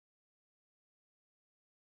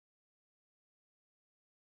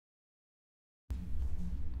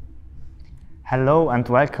Hello and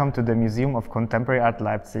welcome to the Museum of Contemporary Art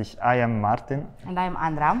Leipzig. I am Martin. And I am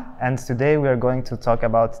Andra. And today we are going to talk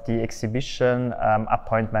about the exhibition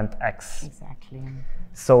Appointment X. Exactly.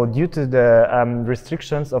 So due to the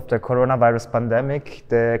restrictions of the coronavirus pandemic,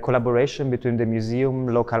 the collaboration between the museum,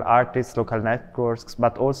 local artists, local networks,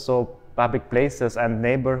 but also public places and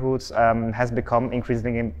neighborhoods has become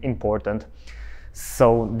increasingly important.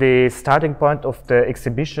 So the starting point of the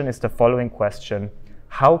exhibition is the following question.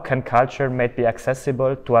 How can culture made be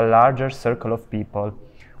accessible to a larger circle of people?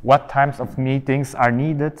 What types of meetings are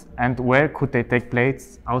needed and where could they take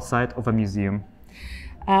place outside of a museum?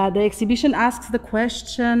 The exhibition asks the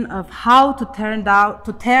question of how to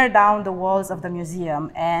tear down the walls of the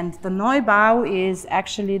museum, and the Neubau is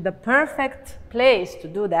actually the perfect place to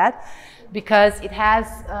do that because it has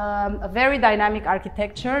a very dynamic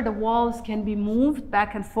architecture. The walls can be moved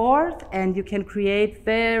back and forth and you can create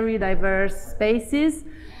very diverse spaces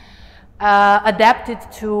adapted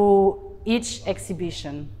to each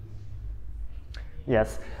exhibition.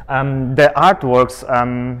 Yes, the artworks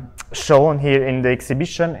shown here in the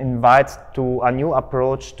exhibition invites to a new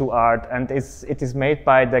approach to art, and it is made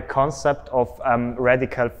by the concept of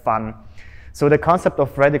radical fun. So the concept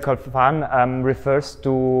of radical fun refers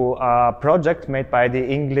to a project made by the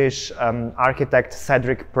English architect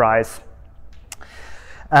Cedric Price.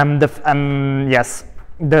 The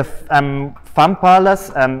Fun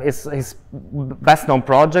Palace is his best-known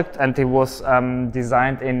project, and it was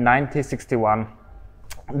designed in 1961.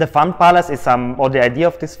 The Fun Palace is, or the idea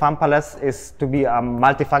of this Fun Palace is to be a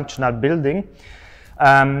multifunctional building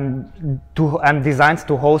and designed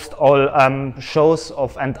to host all shows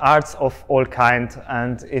of and arts of all kind.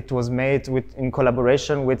 And it was made in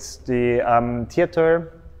collaboration with the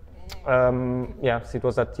theater. Yes, it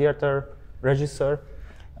was a theater regisseur,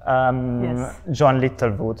 Yes. John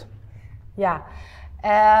Littlewood. Yeah.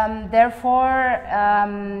 Therefore,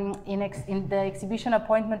 in the exhibition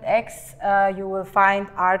Appointment X, you will find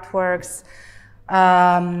artworks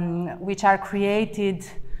which are created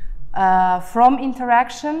from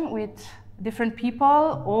interaction with different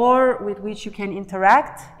people or with which you can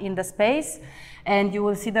interact in the space, and you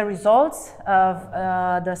will see the results of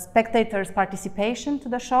the spectators' participation to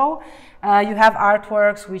the show. You have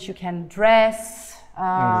artworks which you can dress,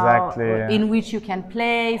 Exactly. in which you can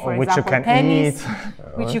play, for which example, you can tennis,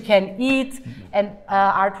 eat. which you can eat, and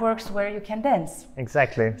artworks where you can dance.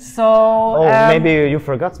 Exactly. So, maybe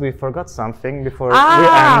we forgot something before we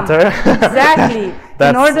enter. Exactly.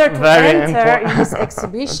 In order to very enter in this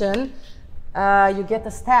exhibition, you get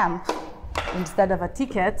a stamp instead of a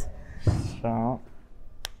ticket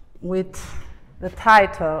with the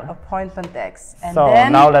title Appointment X. And so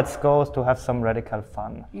then, now let's go to have some radical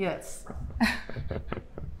fun. yes.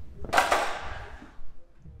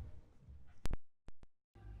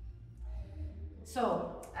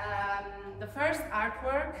 So, the first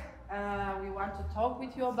artwork we want to talk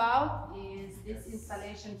with you about is this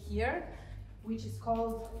installation here, which is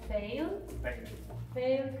called Teil.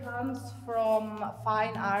 Teil comes from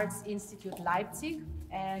Fine Arts Institute Leipzig,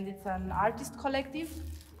 and it's an artist collective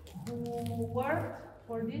who worked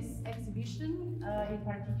for this exhibition in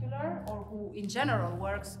particular, or who in general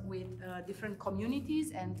works with different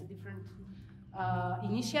communities and different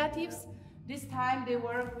initiatives. This time they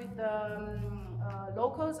work with the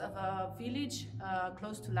locals of a village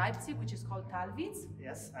close to Leipzig, which is called Talwitz.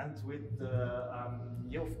 Yes, and with the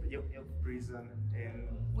youth prison in...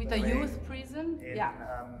 With a youth prison, yeah.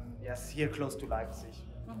 Yes, here close to Leipzig.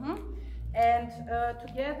 Mm-hmm. And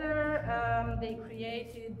together they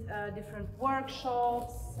created different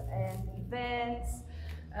workshops and events,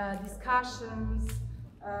 discussions,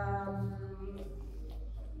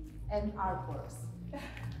 and artworks.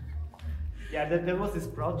 Yeah, there was this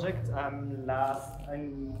project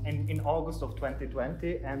in August of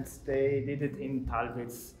 2020, and they did it in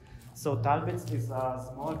Talwitz. So Talwitz is a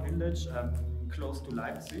small village close to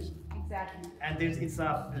Leipzig. Exactly. And it's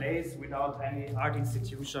a place without any art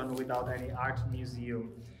institution, without any art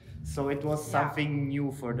museum. So it was something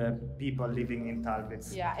new for the people living in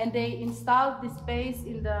Talwitz. Yeah, and they installed this space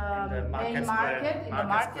in the main market, in the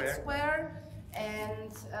market square.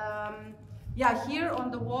 And yeah, here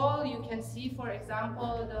on the wall you can see, for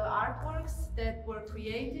example, the artworks that were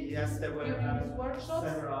created. Yes, there were during these workshops.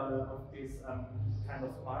 Several of these kind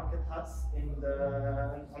of market huts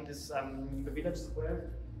on this village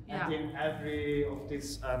square. Yeah. And in every of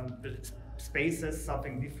these spaces,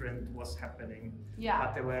 something different was happening. Yeah.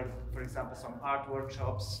 But there were, for example, some art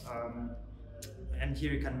workshops, and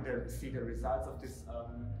here you can see the results of these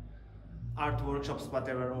art workshops, but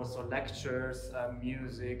there were also lectures,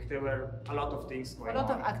 music, there were a lot of things going on. A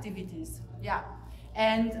lot of activities, yeah.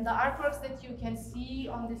 And the artworks that you can see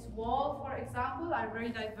on this wall, for example, are very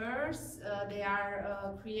diverse. They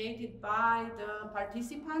are created by the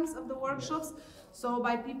participants of the workshops, so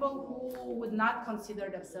by people who would not consider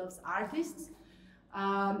themselves artists.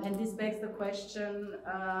 And this begs the question,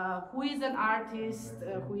 who is an artist,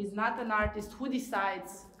 who is not an artist, who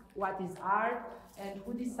decides what is art, and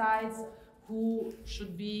who decides who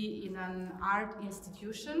should be in an art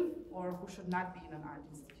institution or who should not be in an art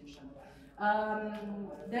institution.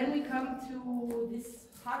 Then we come to this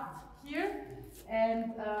hut here,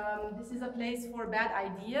 and this is a place for bad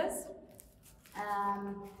ideas.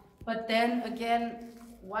 But then again,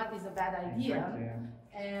 what is a bad idea? Exactly, yeah.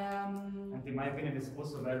 And in my opinion, it's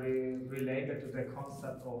also very related to the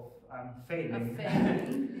concept of failing. Yes.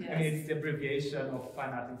 I mean, it's the abbreviation of Fine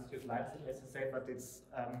Art Institute Leipzig, as you say, but it's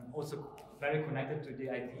also very connected to the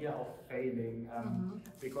idea of failing,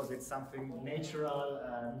 because it's something natural,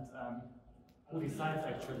 and who decides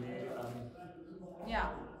actually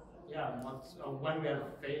when we are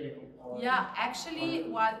failing? Or Actually,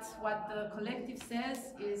 what the collective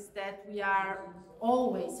says is that we are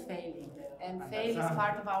always failing, and fail is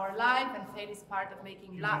part of our life, and fail is part of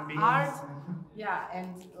making art.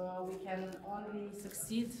 And we can only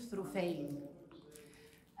succeed through failing.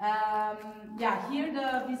 Here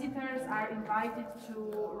the visitors are invited to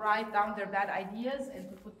write down their bad ideas and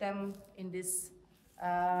to put them in this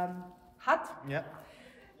hut. Yeah.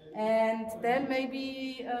 And then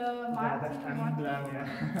maybe Martin,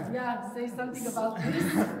 say something about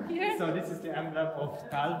this here. So this is the emblem of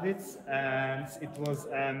Talwitz, and it was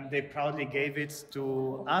they proudly gave it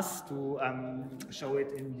to us to show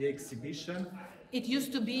it in the exhibition. It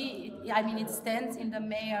used to be, it stands in the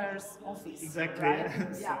mayor's office. Exactly.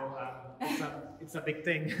 Right? So it's a big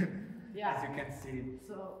thing, as you can see.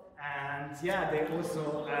 And they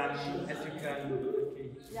also, as you can,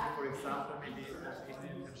 for example, maybe you can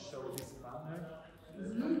show this banner.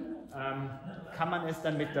 Kann man es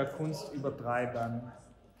dann mit der Kunst übertreiben?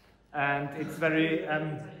 And it's very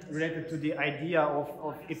related to the idea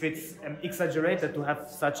of if it's exaggerated to have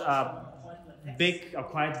such a big, or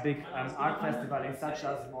quite big art festival in such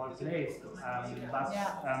a small place.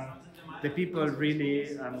 The people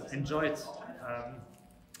really enjoyed.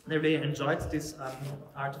 They really enjoyed this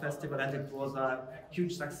art festival, and it was a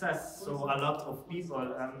huge success. So a lot of people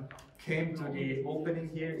came to the opening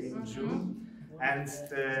here in June, and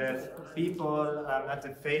the people at the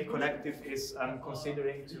Fail Collective is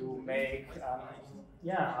considering to make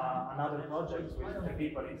another project with the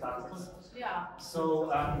people in Talwitz.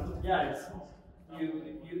 So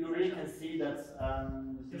you really can see that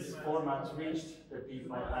this format reached the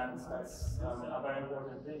people, and that's a very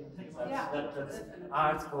important thing. That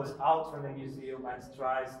art goes out from the museum and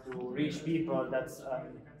tries to reach people. That's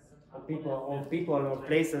people or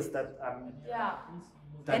places that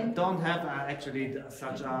don't have actually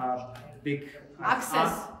such a big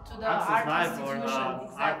access to the art institution,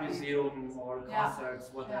 art museum or concerts,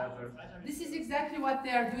 whatever. This is exactly what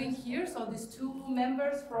they are doing here. So these two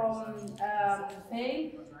members from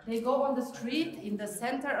FAI, they go on the street in the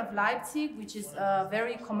center of Leipzig, which is a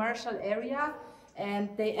very commercial area, and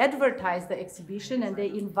they advertise the exhibition, and they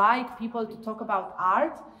invite people to talk about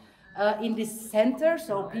art in this center.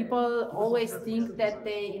 So people always think that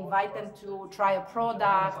they invite them to try a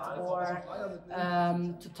product or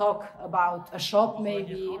to talk about a shop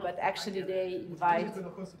maybe, but actually they invite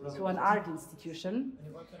to an art institution.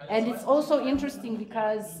 And it's also interesting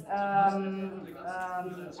because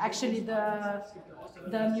actually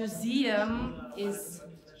the museum is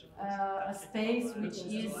a space which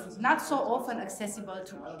is not so often accessible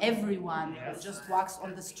to everyone who just walks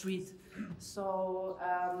on the street. So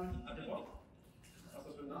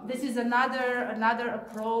this is another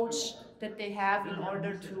approach that they have in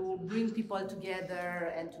order to bring people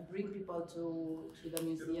together and to bring people to the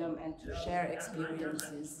museum and to share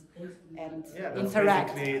experiences and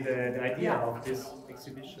interact. Basically the idea of this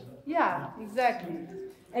exhibition. Yeah, exactly.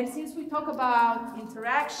 And since we talk about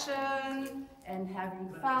interaction and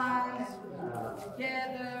having fun and being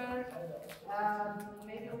together,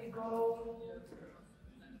 maybe we go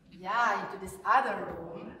into this other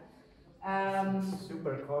room.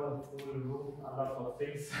 Super colorful room, a lot of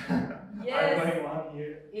things yes, are going on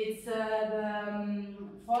here. It's the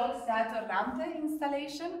Volkstheater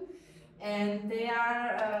installation, and they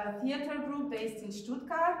are a theater group based in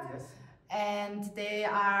Stuttgart. Yes. And they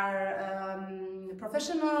are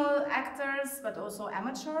professional actors, but also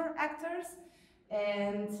amateur actors.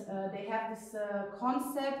 And they have this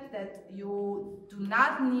concept that you do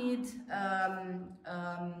not need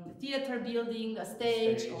theater building, a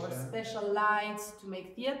stage or special lights to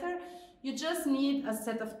make theater. You just need a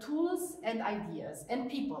set of tools and ideas and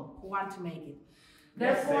people who want to make it.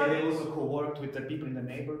 Yes, they also co-worked with the people in the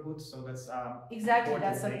neighborhood, so that's exactly,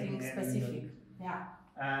 that's something specific. Yeah.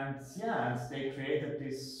 And yeah, and they created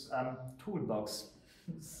this toolbox.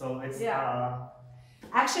 So it's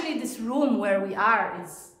actually, this room where we are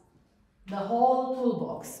is the whole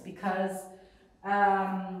toolbox, because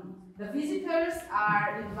the visitors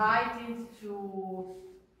are invited to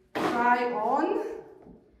try on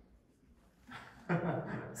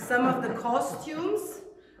some of the costumes.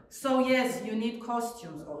 So yes, you need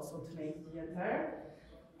costumes also to make theater.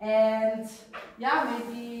 And yeah,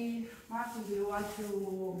 maybe, Martin, do you want to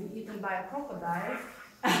be eaten by a crocodile?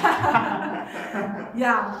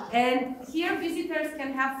 Yeah, and here visitors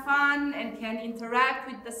can have fun and can interact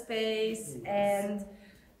with the space, and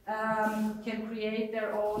can create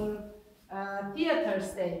their own theater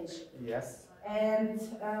stage. Yes. And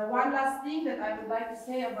one last thing that I would like to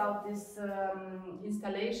say about this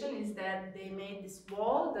installation is that they made this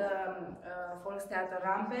wall, the Volkstheater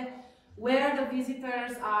Rampe, where the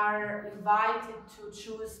visitors are invited to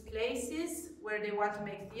choose places where they want to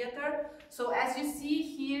make theater. So as you see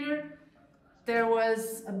here, there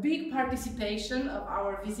was a big participation of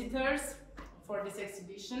our visitors for this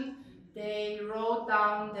exhibition. They wrote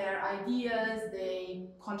down their ideas, they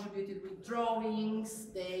contributed with drawings,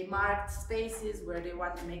 they marked spaces where they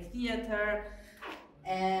want to make theater,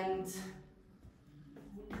 and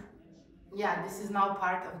yeah, this is now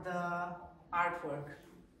part of the artwork.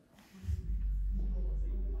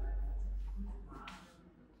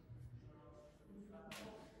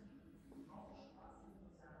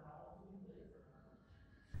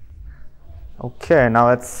 Okay, now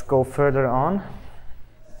let's go further on.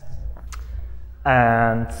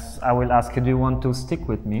 And I will ask you, do you want to stick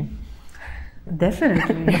with me?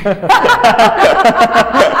 Definitely.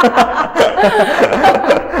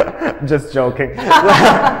 Just joking.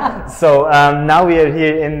 So now we are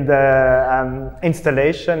here in the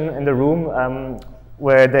installation, in the room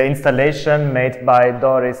where the installation made by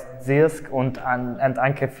Doris, Dziersk and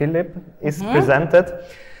Anke Philipp is presented.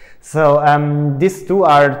 So these two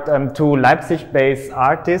are two Leipzig-based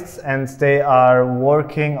artists, and they are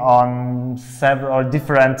working on several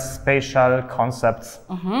different spatial concepts.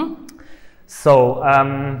 So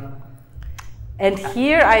and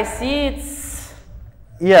here I see it's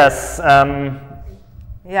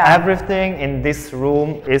everything in this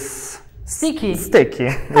room is sticky.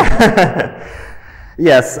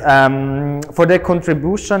 Yes, for their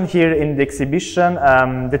contribution here in the exhibition,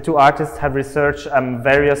 the two artists have researched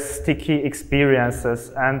various sticky experiences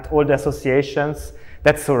and all the associations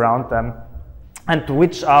that surround them, and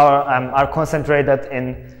which are concentrated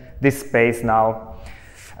in this space now.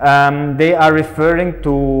 They are referring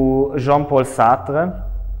to Jean-Paul Sartre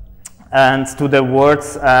and to the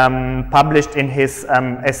words published in his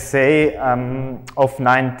essay of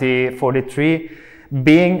 1943,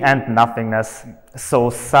 Being and Nothingness. So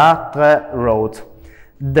Sartre wrote,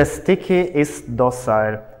 "The sticky is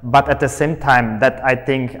docile, but at the same time that I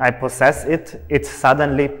think I possess it, it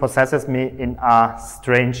suddenly possesses me in a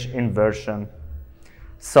strange inversion."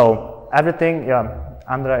 So everything,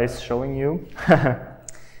 Andra is showing you.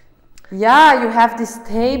 Yeah, you have this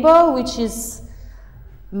table which is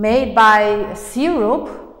made by syrup.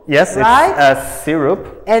 Yes, right? It's a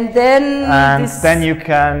syrup. And then you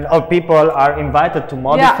can, or people are invited to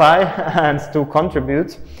modify and to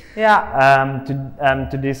contribute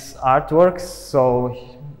to this artwork. So,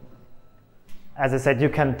 as I said, you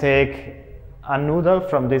can take a noodle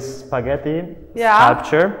from this spaghetti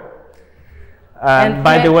sculpture. And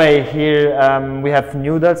by the way, here we have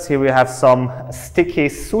noodles. Here we have some sticky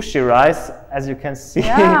sushi rice, as you can see.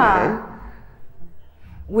 Yeah.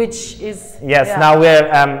 Which is now we're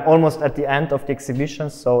almost at the end of the exhibition,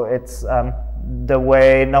 so it's the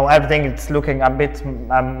way now everything is looking a bit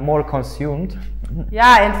more consumed.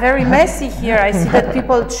 Yeah, and very messy here. I see that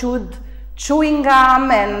people chewed chewing gum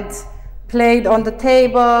and played on the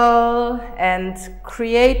table and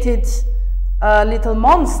created a little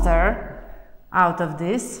monster out of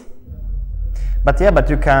this. But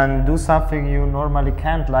you can do something you normally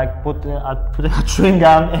can't, like put a chewing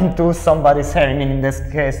gum into somebody's hair. I mean, in this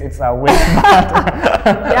case, it's a wig,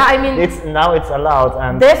 but yeah, I mean, it's allowed.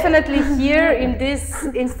 And definitely here in this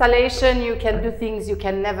installation, you can do things you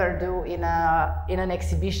can never do in an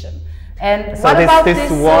exhibition. And so what about this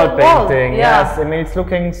wall painting? Wall? Yes, I mean, it's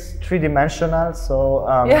looking three-dimensional, so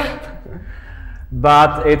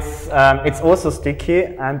but it's also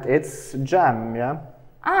sticky and it's jam,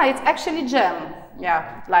 Ah, it's actually jam.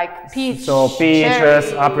 Yeah, like peach. So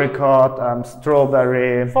peaches, cherry, apricot,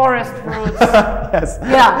 strawberry, forest fruits. yes.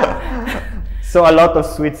 Yeah. So a lot of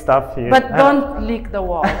sweet stuff here. But don't lick the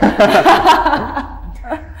wall.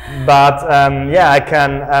 But yeah, I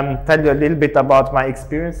can tell you a little bit about my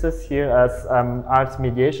experiences here as arts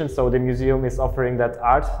mediation. So the museum is offering that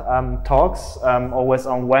art talks always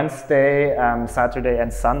on Wednesday, Saturday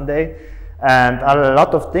and Sunday. And a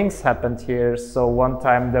lot of things happened here. So one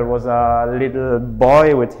time there was a little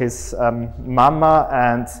boy with his mama,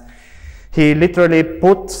 and he literally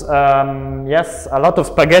put, yes, a lot of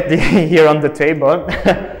spaghetti here on the table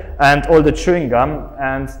and all the chewing gum.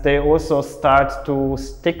 And they also start to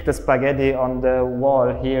stick the spaghetti on the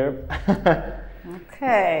wall here.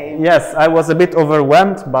 Okay. Yes, I was a bit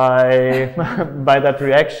overwhelmed by by that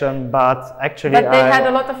reaction, but actually But they had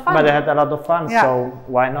a lot of fun. But they had a lot of fun, Yeah. so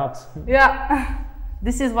why not? Yeah,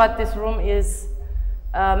 this is what this room is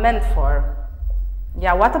meant for.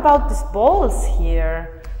 Yeah, what about these balls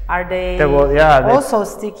here? Are they also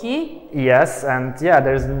sticky? Yes, and yeah,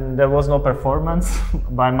 there was no performance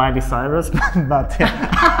by Miley Cyrus, but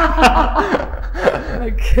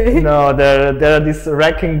okay. No, there are these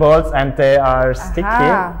wrecking balls, and they are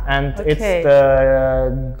sticky, and okay.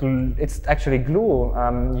 it's actually glue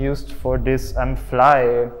used for these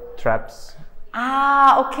fly traps.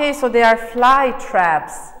 Ah, okay, so they are fly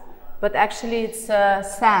traps, but actually it's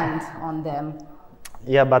sand on them.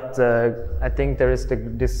 Yeah, but I think there is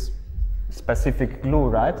this specific glue,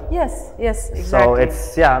 right? Yes, yes, exactly.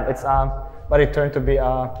 So it's but it turned to be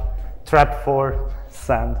a trap for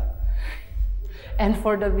sand. And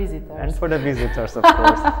for the visitors. And for the visitors, of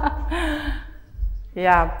course.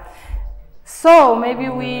 Yeah. So maybe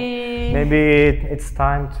it's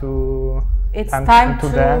time to. It's time to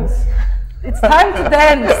dance. It's time to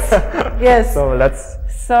dance. Yes. So let's.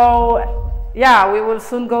 So yeah, we will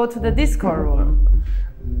soon go to the disco room.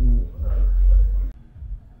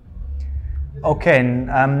 Okay,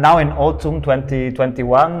 now in autumn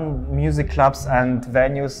 2021, music clubs and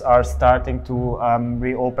venues are starting to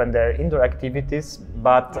reopen their indoor activities.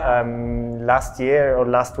 But last year or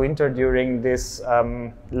last winter, during this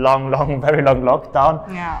very long lockdown,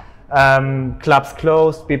 clubs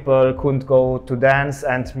closed, people couldn't go to dance,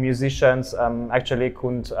 and musicians actually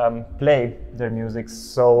couldn't play their music.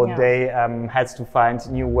 So they had to find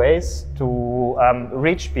new ways to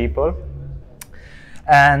reach people.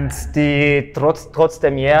 And the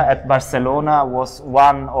Trotzdem at Barcelona was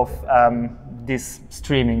one of these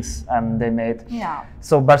streamings they made. Yeah.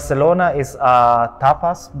 So Barcelona is a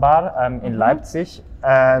tapas bar in Leipzig,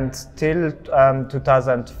 and till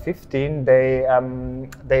 2015 they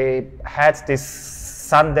had this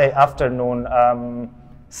Sunday afternoon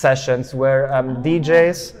sessions where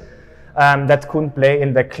DJs that couldn't play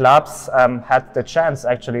in the clubs had the chance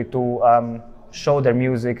actually to show their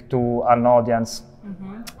music to an audience.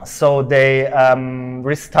 So they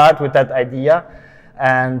restart with that idea,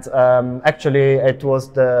 and actually it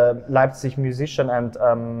was the Leipzig musician and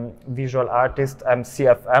visual artist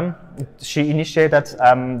CFM. She initiated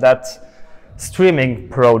that streaming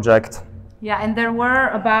project. Yeah, and there were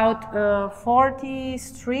about 40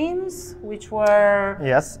 streams which were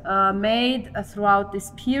made throughout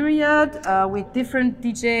this period with different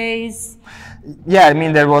DJs. Yeah, I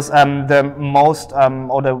mean there was the most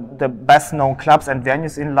or the best known clubs and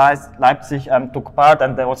venues in Leipzig took part,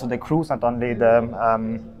 and also the crews, not only the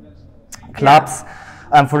clubs.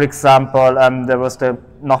 For example, there was the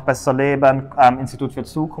Noch besser Leben, Institut für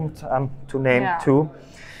Zukunft, to name two.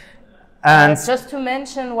 And just to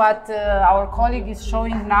mention what our colleague is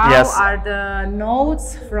showing now are the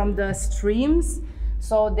notes from the streams.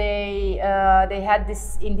 So they had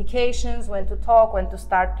these indications when to talk, when to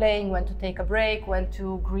start playing, when to take a break, when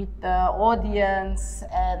to greet the audience,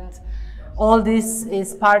 and all this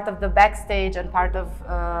is part of the backstage and part of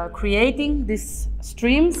creating these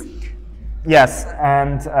streams. Yes,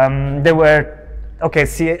 and they were. Okay,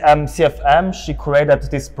 CFM, she created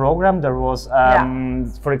this program. There was,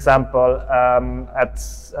 for example,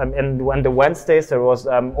 when the Wednesdays there was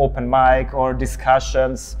open mic or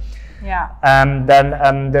discussions. Yeah. And then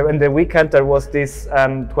in the weekend there was this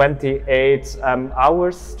 28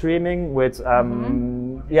 hours streaming with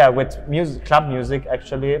with music, club music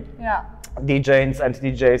actually. Yeah. DJs and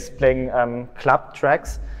DJs playing club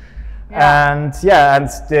tracks. And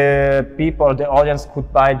the people, the audience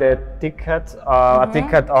could buy the ticket, a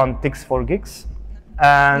ticket on Tix for Gigs,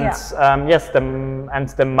 and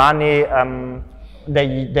the money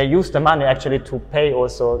they used the money actually to pay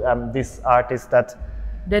also these artists that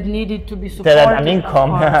needed to be supported. That had an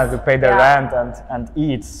income to pay the rent and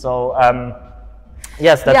eat. So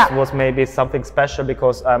that was maybe something special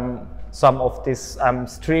because some of these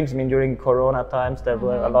streams. I mean, during Corona times there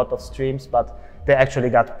were a lot of streams, but they actually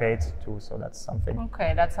got paid too, so that's something.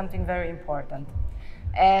 Okay, that's something very important.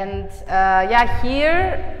 And yeah,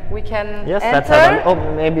 here we can enter. Oh,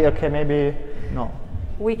 maybe, okay, maybe, no.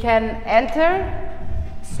 We can enter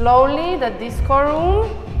slowly the disco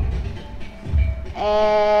room.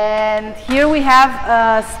 And here we have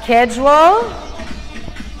a schedule.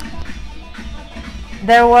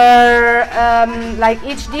 There were, like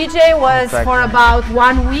each DJ was for about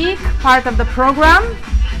 1 week, part of the program.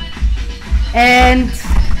 And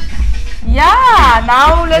yeah,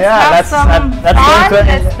 now let's have some fun,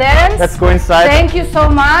 let's dance. Let's go inside. Thank you so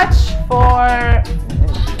much for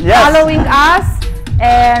following us,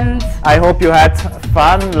 and I hope you had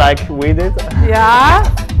fun like we did. Yeah.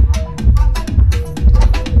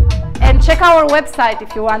 And check our website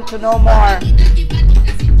if you want to know more.